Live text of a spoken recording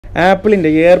ആപ്പിളിൻ്റെ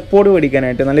എയർപോഡ്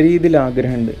മേടിക്കാനായിട്ട് നല്ല രീതിയിൽ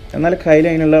ആഗ്രഹമുണ്ട്, എന്നാൽ കയ്യിൽ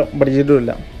അതിനുള്ള ബഡ്ജറ്റും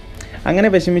ഇല്ല. അങ്ങനെ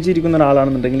വിഷമിച്ചിരിക്കുന്ന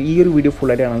ഒരാളാണെന്നുണ്ടെങ്കിൽ ഈ ഒരു വീഡിയോ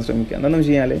ഫുള്ളായിട്ട് കാണാൻ ശ്രമിക്കുക. എന്താണെന്ന്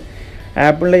വെച്ച് കഴിഞ്ഞാൽ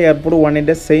ആപ്പിളിൻ്റെ എയർപോഡ്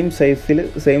 1ൻ്റെ സെയിം സൈസിൽ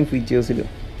സെയിം ഫീച്ചേഴ്സിൽ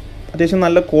അത്യാവശ്യം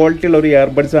നല്ല ക്വാളിറ്റി ഉള്ള ഒരു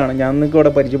ഇയർബഡ്സാണ് ഞാൻ നിങ്ങൾക്ക്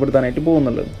ഇവിടെ പരിചയപ്പെടുത്താനായിട്ട്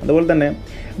പോകുന്നുള്ളത്. അതുപോലെ തന്നെ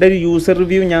എൻ്റെ ഒരു യൂസർ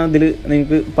റിവ്യൂ ഞാൻ ഇതിൽ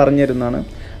നിങ്ങൾക്ക് പറഞ്ഞു തരുന്നതാണ്.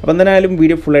 അപ്പോൾ എന്തായാലും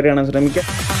വീഡിയോ ഫുള്ളായിട്ട് കാണാൻ ശ്രമിക്കുക.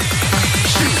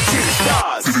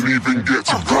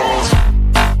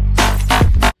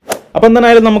 അപ്പോൾ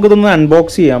എന്തായാലും നമുക്കിതൊന്ന്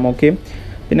അൺബോക്സ് ചെയ്യാം. ഓക്കെ,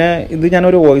 പിന്നെ ഇത്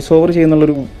ഞാനൊരു വോയിസ് ഓവർ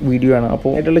ചെയ്യുന്നുള്ളൊരു വീഡിയോ ആണ്, അപ്പോൾ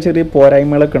ആയിട്ടുള്ള ചെറിയ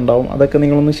പോരായ്മകളൊക്കെ ഉണ്ടാവും, അതൊക്കെ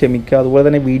നിങ്ങളൊന്ന് ക്ഷമിക്കുക. അതുപോലെ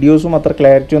തന്നെ വീഡിയോസും അത്ര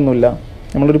ക്ലാരിറ്റി ഒന്നുമില്ല,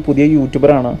 നമ്മളൊരു പുതിയ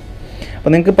യൂട്യൂബറാണ്.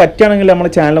 അപ്പോൾ നിങ്ങൾക്ക് പറ്റുകയാണെങ്കിൽ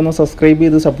നമ്മുടെ ചാനലൊന്ന് സബ്സ്ക്രൈബ്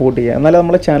ചെയ്ത് സപ്പോർട്ട് ചെയ്യുക, എന്നാലേ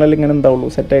നമ്മുടെ ചാനൽ ഇങ്ങനെ എന്താവുള്ളൂ,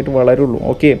 സെറ്റായിട്ട് വളരുള്ളൂ.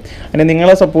 ഓക്കെ, അതിന്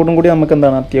നിങ്ങളെ സപ്പോർട്ടും കൂടി നമുക്ക്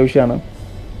എന്താണ് അത്യാവശ്യമാണ്.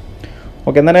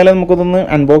 ഓക്കെ, എന്തായാലും നമുക്കിതൊന്ന്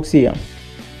അൺബോക്സ് ചെയ്യാം.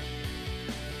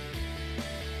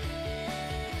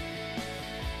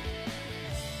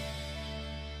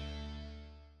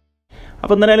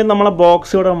 അപ്പോൾ എന്തായാലും നമ്മളെ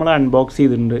ബോക്സ് ഇവിടെ നമ്മൾ അൺബോക്സ്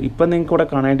ചെയ്തിട്ടുണ്ട്. ഇപ്പം നിങ്ങൾക്ക് ഇവിടെ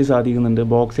കാണാനായിട്ട് സാധിക്കുന്നുണ്ട്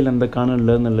ബോക്സിൽ എന്തൊക്കെയാണ്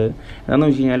ഉള്ളതെന്നുള്ളത്. എന്താണെന്ന്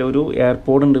വെച്ച് കഴിഞ്ഞാൽ ഒരു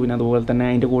എയർപോഡ് ഉണ്ട്, പിന്നെ അതുപോലെ തന്നെ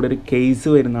അതിൻ്റെ കൂടെ ഒരു കേസ്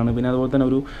വരുന്നതാണ്, പിന്നെ അതുപോലെ തന്നെ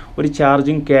ഒരു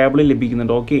ചാർജിങ് കേബിൾ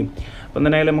ലഭിക്കുന്നുണ്ട്. ഓക്കെ, അപ്പോൾ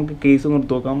എന്തായാലും നമുക്ക് കേസ് ഒന്ന്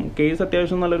എടുത്ത് നോക്കാം. കേസ്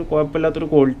അത്യാവശ്യം നല്ലൊരു കുഴപ്പമില്ലാത്തൊരു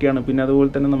ക്വാളിറ്റിയാണ്. പിന്നെ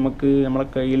അതുപോലെ തന്നെ നമുക്ക് നമ്മളെ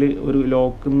കയ്യിൽ ഒരു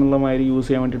ലോക്ക് എന്നുള്ള മാതിരി യൂസ്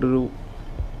ചെയ്യാൻ വേണ്ടിയിട്ടൊരു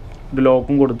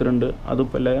ലോക്കും കൊടുത്തിട്ടുണ്ട്,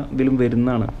 അതിപ്പോൾ എല്ലാ ഇതിലും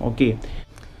വരുന്നതാണ്. ഓക്കെ,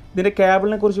 ഇതിൻ്റെ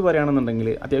കേബിളിനെ കുറിച്ച് പറയുകയാണെന്നുണ്ടെങ്കിൽ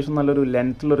അത്യാവശ്യം നല്ലൊരു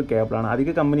ലെങ്ത്തുള്ളൊരു കേബിളാണ്.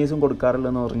 അധിക കമ്പനീസും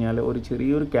കൊടുക്കാറുള്ളതെന്ന് പറഞ്ഞാൽ ഒരു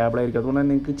ചെറിയൊരു കേബിളായിരിക്കും. അതുകൊണ്ട്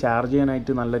തന്നെ നിങ്ങൾക്ക് ചാർജ്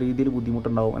ചെയ്യാനായിട്ട് നല്ല രീതിയിൽ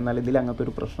ബുദ്ധിമുട്ടുണ്ടാവും, എന്നാൽ ഇതിൽ അങ്ങനത്തെ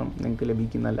ഒരു പ്രശ്നം നിങ്ങൾക്ക്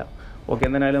ലഭിക്കുന്നില്ല. ഓക്കെ,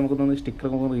 എന്തായാലും നമുക്കൊന്ന്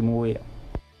സ്റ്റിക്കറൊക്കെ ഒന്ന് റിമൂവ് ചെയ്യാം.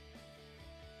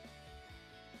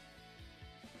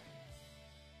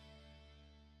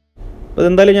 അപ്പോൾ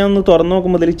എന്തായാലും ഞാൻ ഒന്ന് തുറന്ന്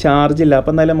നോക്കുമ്പോൾ ഇതിൽ ചാർജ് ഇല്ല.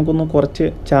 അപ്പോൾ എന്തായാലും നമുക്കൊന്ന് കുറച്ച്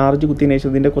ചാർജ് കുത്തിയതിന്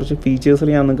ശേഷം ഇതിൻ്റെ കുറച്ച് ഫീച്ചേഴ്സ്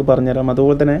ഞാൻ നിങ്ങൾക്ക് പറഞ്ഞുതരാം.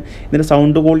 അതുപോലെ തന്നെ ഇതിൻ്റെ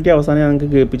സൗണ്ട് ക്വാളിറ്റി അവസാനം ഞാൻ നിങ്ങൾക്ക്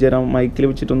കേൾപ്പിച്ച് തരാം, മൈക്കിൽ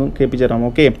വെച്ചിട്ടൊന്ന് കേൾപ്പിച്ച് തരാം.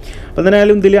 ഓക്കെ, അപ്പോൾ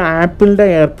എന്തായാലും ഇതിൽ ആപ്പിളിൻ്റെ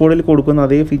എയർപോഡിൽ കൊടുക്കുന്ന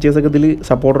അതേ ഫീച്ചേഴ്സൊക്കെ ഇതിൽ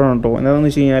സപ്പോർട്ടാണ് കേട്ടോ.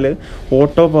 എന്താണെന്ന് വെച്ച് കഴിഞ്ഞാൽ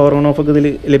ഓട്ടോ പവർ ഓൺ ഓഫ് ഒക്കെ ഇതിൽ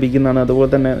ലഭിക്കുന്നതാണ്.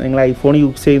 അതുപോലെ തന്നെ നിങ്ങൾ ഐഫോൺ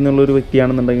യൂസ് ചെയ്യുന്നുള്ളൊരു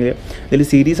വ്യക്തിയാണെന്നുണ്ടെങ്കിൽ ഇതിൽ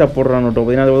സിരി സപ്പോർട്ടറാണ് കേട്ടോ.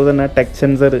 പിന്നെ അതുപോലെ തന്നെ ടച്ച്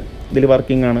സെൻസർ ഇതിൽ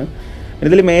വർക്കിംഗ് ആണ്.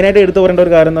 ഇതിൽ മെയിനായിട്ട് എടുത്ത് പറയേണ്ട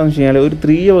ഒരു കാര്യം എന്താണെന്ന് വെച്ച് കഴിഞ്ഞാൽ ഒരു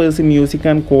 3 hours മ്യൂസിക്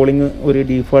ആൻഡ് കോളിംഗ് ഒരു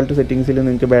ഡീഫോൾട്ട് സെറ്റിങ്സിൽ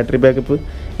നിങ്ങൾക്ക് ബാറ്ററി ബാക്കപ്പ്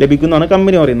ലഭിക്കുന്നതാണ്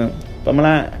കമ്പനി പറയുന്നത്. അപ്പോൾ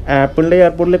നമ്മളെ ആപ്പിളിൻ്റെ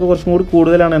എയർപോർട്ടിലേക്ക് കുറച്ചും കൂടി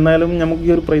കൂടുതലാണ്, എന്നാലും നമുക്ക്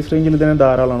ഈ ഒരു പ്രൈസ് റേഞ്ചിൽ തന്നെ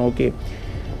ധാരാളമാണ്. ഓക്കെ,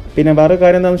 പിന്നെ വേറെ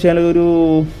കാര്യം എന്താണെന്ന് വെച്ചാൽ ഒരു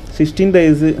 16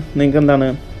 days നിങ്ങൾക്ക് എന്താണ്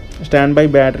സ്റ്റാൻഡ് ബൈ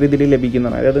ബാറ്ററി ഇതിൽ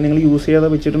ലഭിക്കുന്നതാണ്. അതായത് നിങ്ങൾ യൂസ് ചെയ്യാതെ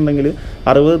വെച്ചിട്ടുണ്ടെങ്കിൽ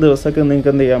 60 ദിവസമൊക്കെ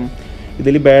നിങ്ങൾക്ക് എന്ത് ചെയ്യാം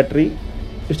ഇതിൽ ബാറ്ററി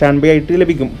സ്റ്റാൻഡ് ബൈ ആയിട്ട്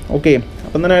ലഭിക്കും. ഓക്കെ,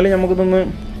 അപ്പോൾ എന്തായാലും നമുക്കിതൊന്ന്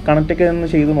കണക്റ്റൊക്കെ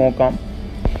ഒന്ന് ചെയ്ത് നോക്കാം.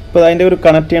 ഇപ്പോൾ അതിൻ്റെ ഒരു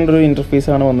കണക്ട് ചെയ്യേണ്ട ഒരു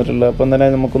ഇൻ്റർഫേസാണ് വന്നിട്ടുള്ളത്. അപ്പോൾ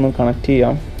എന്തായാലും നമുക്കൊന്ന് കണക്ട്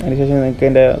ചെയ്യാം. അതിനുശേഷം നിങ്ങൾക്ക്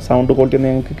അതിൻ്റെ സൗണ്ട് ക്വാളിറ്റി ഒന്ന്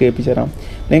ഞങ്ങൾക്ക് കേൾപ്പിച്ച് തരാം.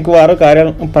 നിങ്ങൾക്ക് വേറെ കാര്യം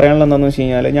പറയാനുള്ളത് എന്താണെന്ന് വെച്ച്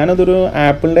കഴിഞ്ഞാൽ ഞാനതൊരു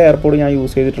ആപ്പിളിൻ്റെ എയർപോഡ് ഞാൻ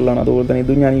യൂസ് ചെയ്തിട്ടുള്ളതാണ്, അതുപോലെ തന്നെ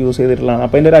ഇതും ഞാൻ യൂസ് ചെയ്തിട്ടുള്ളതാണ്.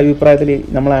 അപ്പോൾ എൻ്റെ ഒരു അഭിപ്രായത്തിൽ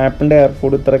നമ്മൾ ആപ്പിളിൻ്റെ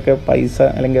എയർപോഡ് ഇത്രയൊക്കെ പൈസ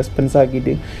അല്ലെങ്കിൽ എക്സ്പെൻസ്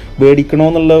ആക്കിയിട്ട് മേടിക്കണോ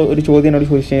എന്നുള്ള ഒരു ചോദ്യം എന്നോട്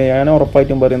ചോദിച്ചു കഴിഞ്ഞാൽ ഞാൻ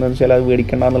ഉറപ്പായിട്ടും പറയുന്നത് വെച്ചാൽ അത്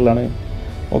മേടിക്കേണ്ട എന്നുള്ളതാണ്.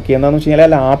 ഓക്കെ, എന്താണെന്ന് വെച്ച് കഴിഞ്ഞാൽ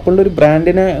അല്ല, ആപ്പിളിൻ്റെ ഒരു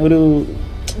ബ്രാൻഡിനെ ഒരു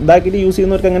ഇതാക്കിയിട്ട് യൂസ്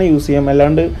ചെയ്യുന്നവർക്ക് അങ്ങനെ യൂസ് ചെയ്യാം,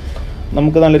 അല്ലാണ്ട്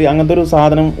നമുക്ക് നല്ലൊരു അങ്ങനത്തെ ഒരു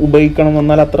സാധനം ഉപയോഗിക്കണം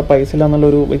എന്നാൽ അത്ര പൈസ ഇല്ല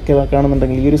എന്നുള്ളൊരു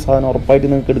വ്യക്തികളൊക്കെയാണെന്നുണ്ടെങ്കിൽ ഈ ഒരു സാധനം ഉറപ്പായിട്ട്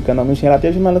നിങ്ങൾക്ക് എടുക്കണം. എന്ന് വെച്ചാൽ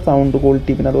അത്യാവശ്യം നല്ല സൗണ്ട്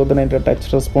ക്വാളിറ്റി, പിന്നെ അതുപോലെ തന്നെ അതിൻ്റെ ടച്ച്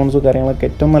റെസ്പോൺസും കാര്യങ്ങളൊക്കെ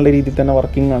ഏറ്റവും നല്ല രീതിയിൽ തന്നെ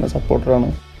വർക്കിംഗ് ആണ്, സപ്പോർട്ടറാണ്.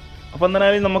 അപ്പോൾ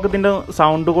എന്തായാലും നമുക്ക് ഇതിൻ്റെ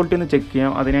സൗണ്ട് ക്വാളിറ്റി ഒന്ന് ചെക്ക്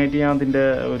ചെയ്യാം. അതിനായിട്ട് ഞാൻ അതിൻ്റെ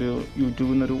ഒരു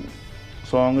യൂട്യൂബിൽ നിന്നൊരു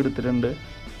സോങ് എടുത്തിട്ടുണ്ട്.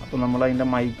 അപ്പോൾ നമ്മൾ അതിൻ്റെ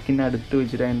മൈക്കിൻ്റെ അടുത്ത്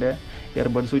വെച്ചിട്ട് അതിൻ്റെ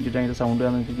ഇയർബഡ്സ് വെച്ചിട്ട് അതിൻ്റെ സൗണ്ട്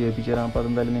ഞാൻ നിങ്ങൾക്ക് കേൾപ്പിച്ച് തരാം. അപ്പോൾ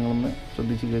അതെന്തായാലും നിങ്ങളൊന്ന്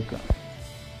ശ്രദ്ധിച്ച് കേൾക്കുക.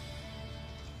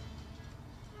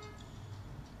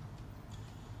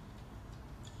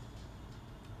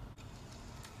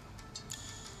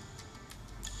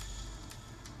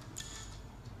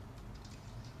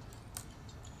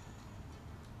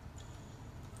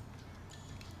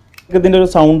 ഇതിൻ്റെ ഒരു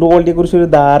സൗണ്ട് ക്വാളിറ്റിയെക്കുറിച്ച് ഒരു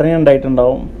ധാരണ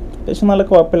ഉണ്ടായിട്ടുണ്ടാവും. അത്യാവശ്യം നല്ല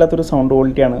കുഴപ്പമില്ലാത്തൊരു സൗണ്ട്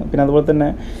ക്വാളിറ്റിയാണ്. പിന്നെ അതുപോലെ തന്നെ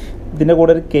ഇതിൻ്റെ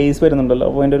കൂടെ ഒരു കേസ് വരുന്നുണ്ടല്ലോ,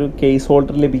 അപ്പോൾ അതിൻ്റെ ഒരു കേസ്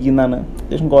ഹോൾഡർ ലഭിക്കുന്നതാണ്.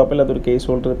 അത്യാവശ്യം കുഴപ്പമില്ലാത്തൊരു കേസ്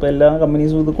ഹോൾഡർ ഇപ്പോൾ എല്ലാ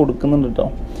കമ്പനീസും ഇത് കൊടുക്കുന്നുണ്ട് കേട്ടോ.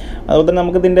 അതുപോലെ തന്നെ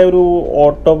നമുക്ക് ഇതിൻ്റെ ഒരു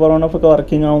ഓട്ടോ പവർ ഓൺ ഓഫ് ഒക്കെ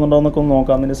വർക്കിംഗ് ആവുന്നുണ്ടോ എന്നൊക്കെ ഒന്ന്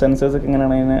നോക്കാം. അതിൻ്റെ സെൻസേഴ്സൊക്കെ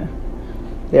എങ്ങനെയാണ് അതിനെ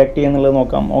റിയാക്ട് ചെയ്യുന്നുള്ളത്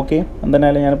നോക്കാം. ഓക്കെ,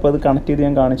 എന്തായാലും ഞാനിപ്പോൾ അത് കണക്ട് ചെയ്ത്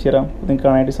ഞാൻ കാണിച്ചു തരാം. നിങ്ങൾക്ക്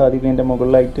കാണാനായിട്ട് സാധിക്കും അതിൻ്റെ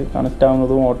മുകളിലായിട്ട് connect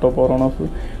ആവുന്നതും auto power on off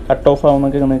cut off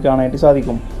ആവുന്നതൊക്കെ നിങ്ങൾക്ക് കാണാനായിട്ട്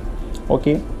സാധിക്കും.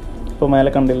 ഓക്കെ, ഇപ്പോൾ മേലെ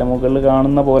കണ്ടില്ല, മുകളിൽ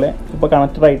കാണുന്ന പോലെ ഇപ്പോൾ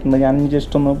കണക്റ്റഡ് ആയിട്ടുണ്ട്. ഞാൻ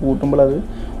ജസ്റ്റ് ഒന്ന് പൂട്ടുമ്പോൾ അത്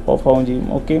ഓഫ് ആവുകയും ചെയ്യും.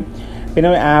 ഓക്കെ, പിന്നെ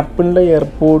ആപ്പിളിൻ്റെ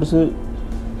എയർപോഡ്സ്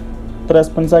ഇത്ര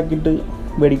എക്സ്പെൻസ് ആക്കിയിട്ട്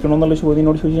മേടിക്കണമെന്നുള്ള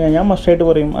ചോദ്യത്തിനോട് ചോദിച്ചു കഴിഞ്ഞാൽ ഞാൻ മസ്റ്റായിട്ട്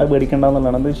പറയും അത്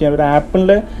മേടിക്കേണ്ടതെന്നുള്ളതാണ്. എന്താ വെച്ച് കഴിഞ്ഞാൽ ഒരു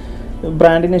ആപ്പിളിൻ്റെ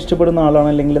ബ്രാൻഡിനെ ഇഷ്ടപ്പെടുന്ന ആളാണ്,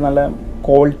 അല്ലെങ്കിൽ നല്ല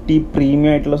ക്വാളിറ്റി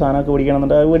പ്രീമിയം ആയിട്ടുള്ള സാധനമൊക്കെ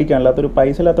മേടിക്കണമെന്നുണ്ടെങ്കിൽ അത് മേടിക്കാനില്ല. അതൊരു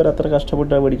പൈസ ഇല്ലാത്തവർ അത്ര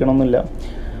കഷ്ടപ്പെട്ട് അത് മേടിക്കണമെന്നില്ല.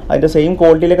 അതിൻ്റെ സെയിം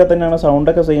ക്വാളിറ്റിയിലൊക്കെ തന്നെയാണ്,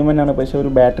 സൗണ്ടൊക്കെ സെയിം തന്നെയാണ്, പക്ഷേ ഒരു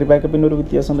ബാറ്ററി ബാക്കപ്പിൻ്റെ ഒരു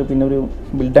വ്യത്യാസമുണ്ട്, പിന്നെ ഒരു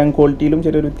ബിൽഡ് ആൻഡ് ക്വാളിറ്റിയിലും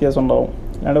ചെറിയൊരു വ്യത്യാസം ഉണ്ടാവും,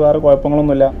 അല്ലാണ്ട് വേറെ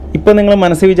കുഴപ്പങ്ങളൊന്നുമില്ല. ഇപ്പോൾ നിങ്ങൾ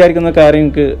മനസ്സിൽ വിചാരിക്കുന്ന കാര്യം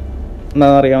നിങ്ങൾക്ക് എന്താ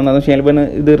അറിയാവുന്ന ഷേൽബന്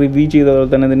ഇത് റിവ്യൂ ചെയ്തതുപോലെ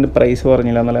തന്നെ ഇതിൻ്റെ പ്രൈസ്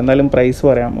പറഞ്ഞില്ല എന്നല്ല. എന്തായാലും പ്രൈസ്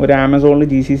പറയാം. ഒരു ആമസോണിൽ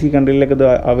GCC കൺട്രിയിലൊക്കെ ഇത്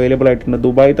അവൈലബിൾ ആയിട്ടുണ്ട്.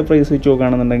 ദുബായിത്തെ പ്രൈസ് വെച്ച്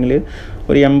നോക്കുകയാണെന്നുണ്ടെങ്കിൽ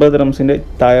ഒരു 80 ദിർഹംസിൻ്റെ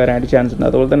താഴെ വരാനായിട്ട് ചാൻസ് ഉണ്ട്.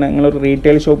 അതുപോലെ തന്നെ നിങ്ങളൊരു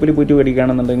റീറ്റെയിൽ ഷോപ്പിൽ പോയിട്ട്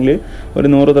മേടിക്കുകയാണെന്നുണ്ടെങ്കിൽ ഒരു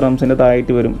 100 ദിർഹംസിൻ്റെ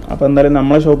താഴായിട്ട് വരും. അപ്പോൾ എന്തായാലും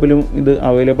നമ്മളെ ഷോപ്പിലും ഇത്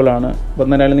അവൈലബിൾ ആണ്. അപ്പോൾ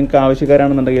എന്തായാലും നിങ്ങൾക്ക്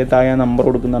ആവശ്യക്കാരാണെന്നുണ്ടെങ്കിൽ താഴെ നമ്പർ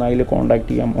കൊടുക്കുന്നതാണ്, അതിൽ കോൺടാക്ട്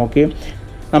ചെയ്യാം. ഓക്കെ,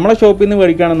 നമ്മളെ ഷോപ്പിൽ നിന്ന്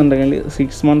മേടിക്കുകയാണെന്നുണ്ടെങ്കിൽ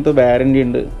 6 month വാറൻറ്റി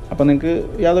ഉണ്ട്. അപ്പോൾ നിങ്ങൾക്ക്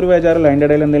യാതൊരു ബേജാറില്ല. അതിൻ്റെ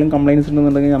ഇടയിൽ എന്തെങ്കിലും കംപ്ലയിൻറ്റ്സ്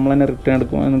ഉണ്ടെന്നുണ്ടെങ്കിൽ നമ്മൾ തന്നെ റിട്ടേൺ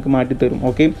എടുക്കും, നിങ്ങൾക്ക് മാറ്റിത്തരും.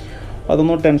 ഓക്കെ,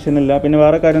 അതൊന്നും ടെൻഷനില്ല. പിന്നെ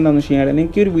വേറെ കാര്യം എന്താണെന്ന് വെച്ച് കഴിഞ്ഞാൽ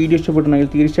നിങ്ങൾക്ക് ഒരു വീഡിയോ ഇഷ്ടപ്പെട്ടുണ്ടെങ്കിൽ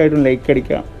തീർച്ചയായിട്ടും ലൈക്ക്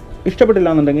അടിക്കുക. ഇഷ്ടപ്പെട്ടില്ല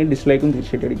എന്നുണ്ടെങ്കിൽ ഡിസ്ലൈക്കും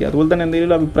തീർച്ചയായിട്ടും അടിക്കുക. അതുപോലെ തന്നെ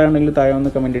എന്തെങ്കിലും അഭിപ്രായം ഉണ്ടെങ്കിൽ താഴെ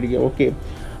ഒന്ന് കമൻറ്റ് അടിക്കുക. ഓക്കെ,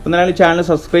 അപ്പോൾ എന്നാലും ചാനൽ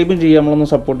സബ്സ്ക്രൈബും ചെയ്യുക, നമ്മളൊന്ന്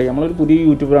സപ്പോർട്ട് ചെയ്യുക. നമ്മളൊരു പുതിയ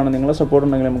യൂട്യൂബറാണ്, നിങ്ങളെ സപ്പോർട്ട്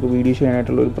ഉണ്ടെങ്കിൽ നമുക്ക് വീഡിയോ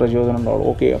ചെയ്യാനായിട്ടുള്ള ഒരു പ്രചോദനം ഉണ്ടാവുള്ളൂ.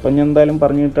 ഓക്കെ, അപ്പോൾ ഞാൻ എന്തായാലും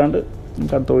പറഞ്ഞു കിട്ടാണ്ട്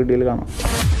നമുക്ക് അടുത്ത വീഡിയോയിൽ കാണാം.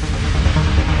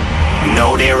 No,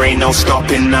 there ain't no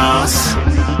stopping us.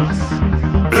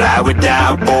 Fly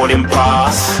without boarding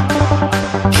pass.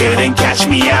 Couldn't catch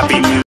me, I be